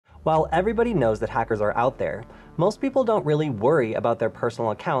While everybody knows that hackers are out there, most people don't really worry about their personal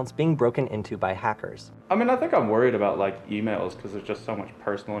accounts being broken into by hackers. I mean, I think I'm worried about like emails because there's just so much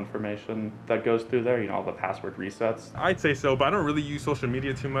personal information that goes through there, all the password resets. I'd say so, but I don't really use social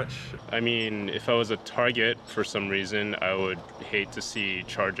media too much. I mean, if I was a target for some reason, I would hate to see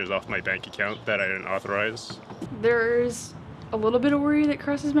charges off my bank account that I didn't authorize. There's a little bit of worry that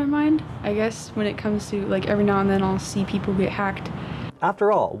crosses my mind, I guess, when it comes to like every now and then I'll see people get hacked.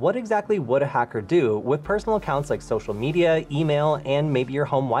 After all, what exactly would a hacker do with personal accounts like social media, email, and maybe your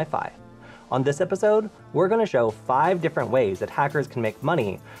home Wi-Fi? On this episode, we're going to show 5 different ways that hackers can make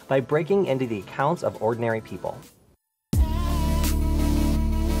money by breaking into the accounts of ordinary people.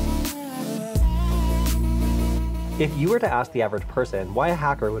 If you were to ask the average person why a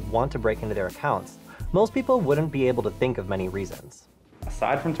hacker would want to break into their accounts, most people wouldn't be able to think of many reasons.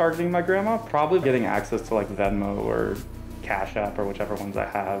 Aside from targeting my grandma, probably getting access to like Venmo or Cash App or whichever ones I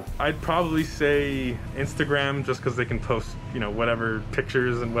have. I'd probably say Instagram, just because they can post, whatever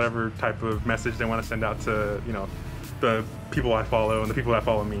pictures and whatever type of message they want to send out to, the people I follow and the people that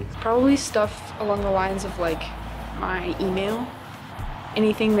follow me. Probably stuff along the lines of like my email,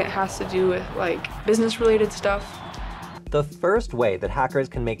 anything that has to do with like business related stuff. The first way that hackers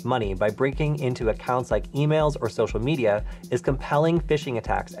can make money by breaking into accounts like emails or social media is compelling phishing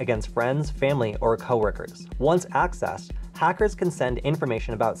attacks against friends, family, or coworkers. Once accessed, hackers can send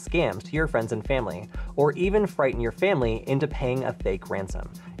information about scams to your friends and family, or even frighten your family into paying a fake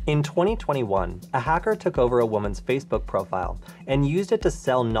ransom. In 2021, a hacker took over a woman's Facebook profile and used it to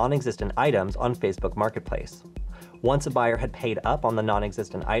sell non-existent items on Facebook Marketplace. Once a buyer had paid up on the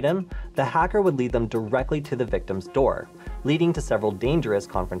non-existent item, the hacker would lead them directly to the victim's door, leading to several dangerous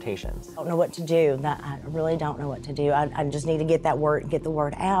confrontations. I don't know what to do. I really don't know what to do. I just need to get the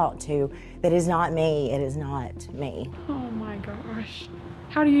word out to that is not me. It is not me. Oh my gosh.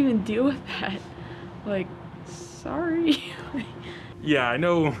 How do you even deal with that? Like, sorry. Yeah, I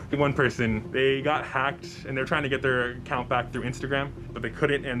know one person, they got hacked and they're trying to get their account back through Instagram, but they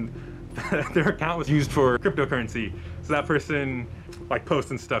couldn't, and their account was used for cryptocurrency. So that person like posts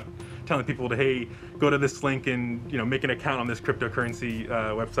and stuff telling people to, hey, go to this link and make an account on this cryptocurrency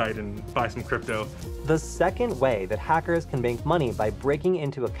website and buy some crypto. The second way that hackers can make money by breaking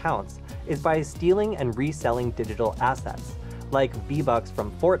into accounts is by stealing and reselling digital assets, like V-Bucks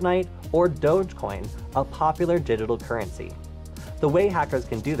from Fortnite or Dogecoin, a popular digital currency. The way hackers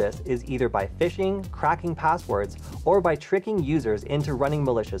can do this is either by phishing, cracking passwords, or by tricking users into running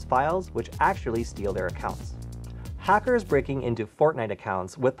malicious files which actually steal their accounts. Hackers breaking into Fortnite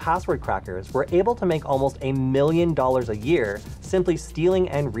accounts with password crackers were able to make almost $1 million a year simply stealing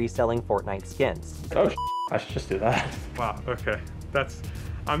and reselling Fortnite skins. Oh, I should just do that. Wow, okay.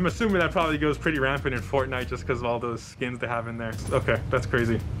 I'm assuming that probably goes pretty rampant in Fortnite just because of all those skins they have in there. Okay, that's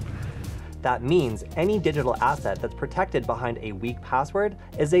crazy. That means any digital asset that's protected behind a weak password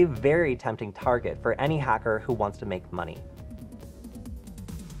is a very tempting target for any hacker who wants to make money.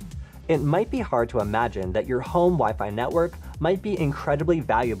 It might be hard to imagine that your home Wi-Fi network might be incredibly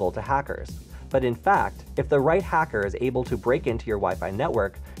valuable to hackers, but in fact, if the right hacker is able to break into your Wi-Fi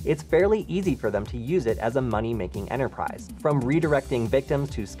network, it's fairly easy for them to use it as a money-making enterprise. From redirecting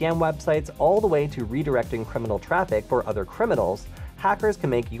victims to scam websites all the way to redirecting criminal traffic for other criminals, hackers can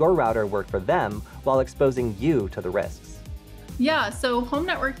make your router work for them while exposing you to the risks. Yeah, so home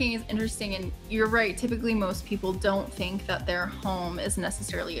networking is interesting, and you're right, typically most people don't think that their home is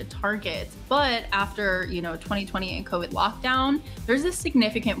necessarily a target. But after, 2020 and COVID lockdown, there's a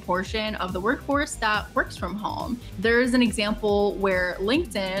significant portion of the workforce that works from home. There's an example where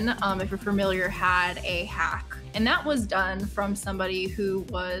LinkedIn, if you're familiar, had a hack, and that was done from somebody who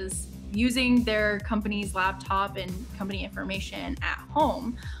was using their company's laptop and company information at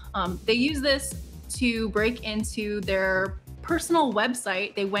home. They use this to break into their personal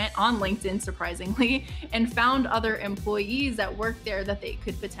website. They went on LinkedIn, surprisingly, and found other employees that worked there that they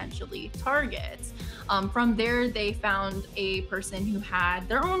could potentially target. From there, they found a person who had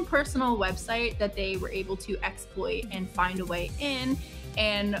their own personal website that they were able to exploit and find a way in.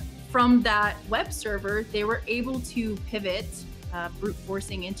 And from that web server, they were able to pivot brute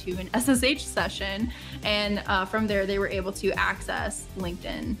forcing into an SSH session, and from there they were able to access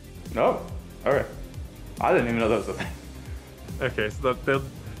LinkedIn. Oh, all right. I didn't even know that was a thing. Okay, so they'll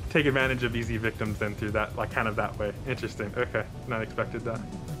take advantage of easy victims then through that, kind of that way. Interesting. Okay, not expected that.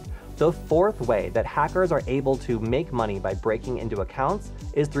 The fourth way that hackers are able to make money by breaking into accounts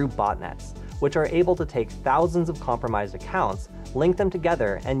is through botnets, which are able to take thousands of compromised accounts, link them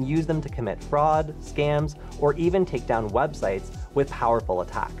together, and use them to commit fraud, scams, or even take down websites with powerful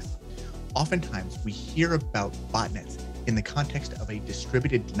attacks. Oftentimes, we hear about botnets in the context of a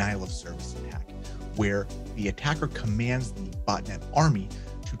distributed denial of service attack, where the attacker commands the botnet army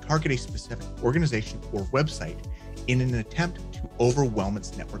to target a specific organization or website in an attempt to overwhelm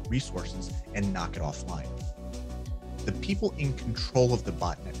its network resources and knock it offline. The people in control of the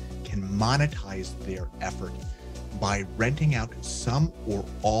botnet can monetize their effort by renting out some or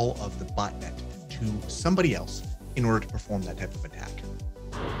all of the botnet to somebody else in order to perform that type of attack.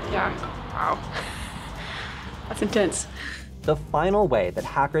 Yeah, wow. That's intense. The final way that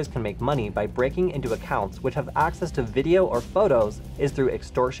hackers can make money by breaking into accounts which have access to video or photos is through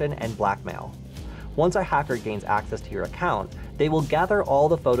extortion and blackmail. Once a hacker gains access to your account, they will gather all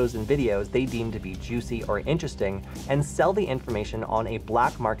the photos and videos they deem to be juicy or interesting and sell the information on a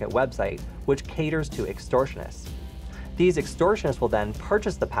black market website which caters to extortionists. These extortionists will then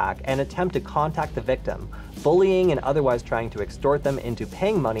purchase the pack and attempt to contact the victim, bullying and otherwise trying to extort them into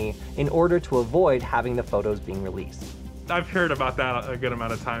paying money in order to avoid having the photos being released. I've heard about that a good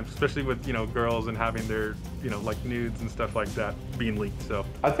amount of times, especially with, girls and having their, like nudes and stuff like that being leaked, so.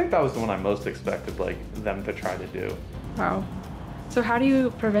 I think that was the one I most expected, them to try to do. Wow. So how do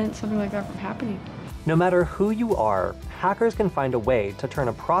you prevent something like that from happening? No matter who you are, hackers can find a way to turn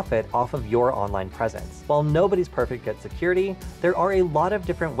a profit off of your online presence. While nobody's perfect at security, there are a lot of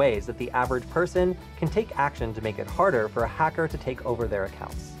different ways that the average person can take action to make it harder for a hacker to take over their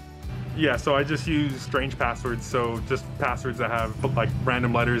accounts. Yeah, so I just use strange passwords, so just passwords that have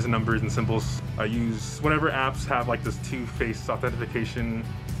random letters and numbers and symbols. I use whenever apps have this two-face authentication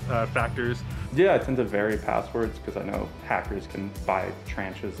factors. Yeah, I tend to vary passwords because I know hackers can buy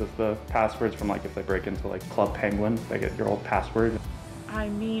tranches of the passwords from if they break into Club Penguin, they get your old password. I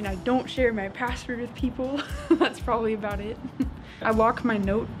mean, I don't share my password with people. That's probably about it. I lock my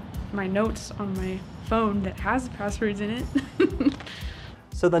notes on my phone that has passwords in it.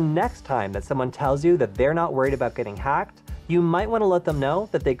 So the next time that someone tells you that they're not worried about getting hacked, you might want to let them know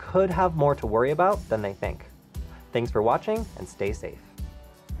that they could have more to worry about than they think. Thanks for watching and stay safe.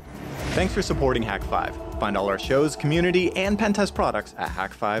 Thanks for supporting Hack5. Find all our shows, community, and pentest products at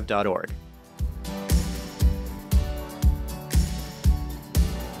hack5.org.